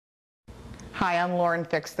Hi, I'm Lauren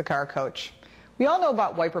Fix, the car coach. We all know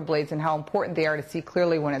about wiper blades and how important they are to see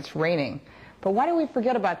clearly when it's raining. But why do we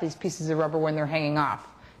forget about these pieces of rubber when they're hanging off?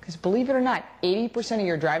 Because believe it or not, 80% of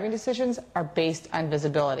your driving decisions are based on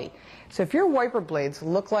visibility. So if your wiper blades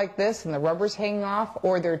look like this and the rubber's hanging off,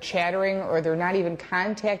 or they're chattering, or they're not even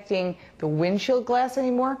contacting the windshield glass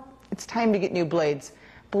anymore, it's time to get new blades.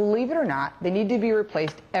 Believe it or not, they need to be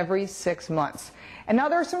replaced every 6 months. And now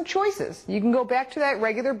there are some choices. You can go back to that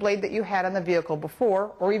regular blade that you had on the vehicle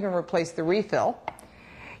before, or even replace the refill.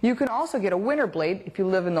 You can also get a winter blade if you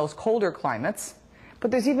live in those colder climates. But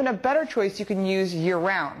there's even a better choice you can use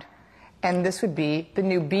year-round. And this would be the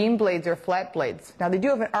new beam blades or flat blades. Now they do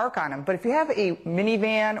have an arc on them, but if you have a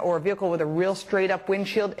minivan or a vehicle with a real straight-up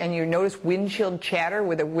windshield and you notice windshield chatter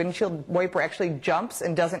where the windshield wiper actually jumps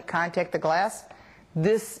and doesn't contact the glass,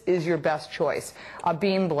 this is your best choice, a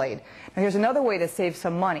beam blade. Now here's another way to save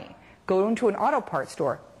some money. Go into an auto parts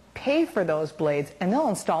store, pay for those blades, and they'll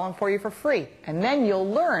install them for you for free. And then you'll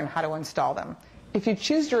learn how to install them. If you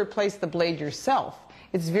choose to replace the blade yourself,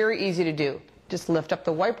 it's very easy to do. Just lift up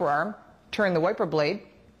the wiper arm, turn the wiper blade,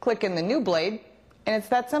 click in the new blade, and it's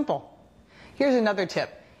that simple. Here's another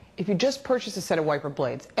tip. If you just purchase a set of wiper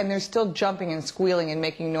blades and they're still jumping and squealing and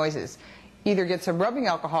making noises, either get some rubbing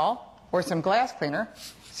alcohol or some glass cleaner,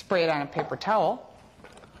 spray it on a paper towel,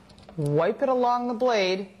 wipe it along the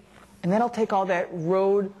blade, and that'll take all that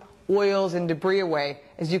road oils and debris away.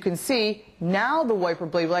 As you can see, now the wiper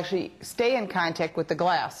blade will actually stay in contact with the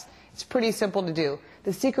glass. It's pretty simple to do.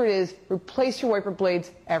 The secret is replace your wiper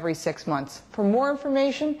blades every 6 months. For more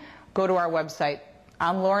information, go to our website.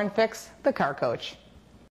 I'm Lauren Fix, the car coach.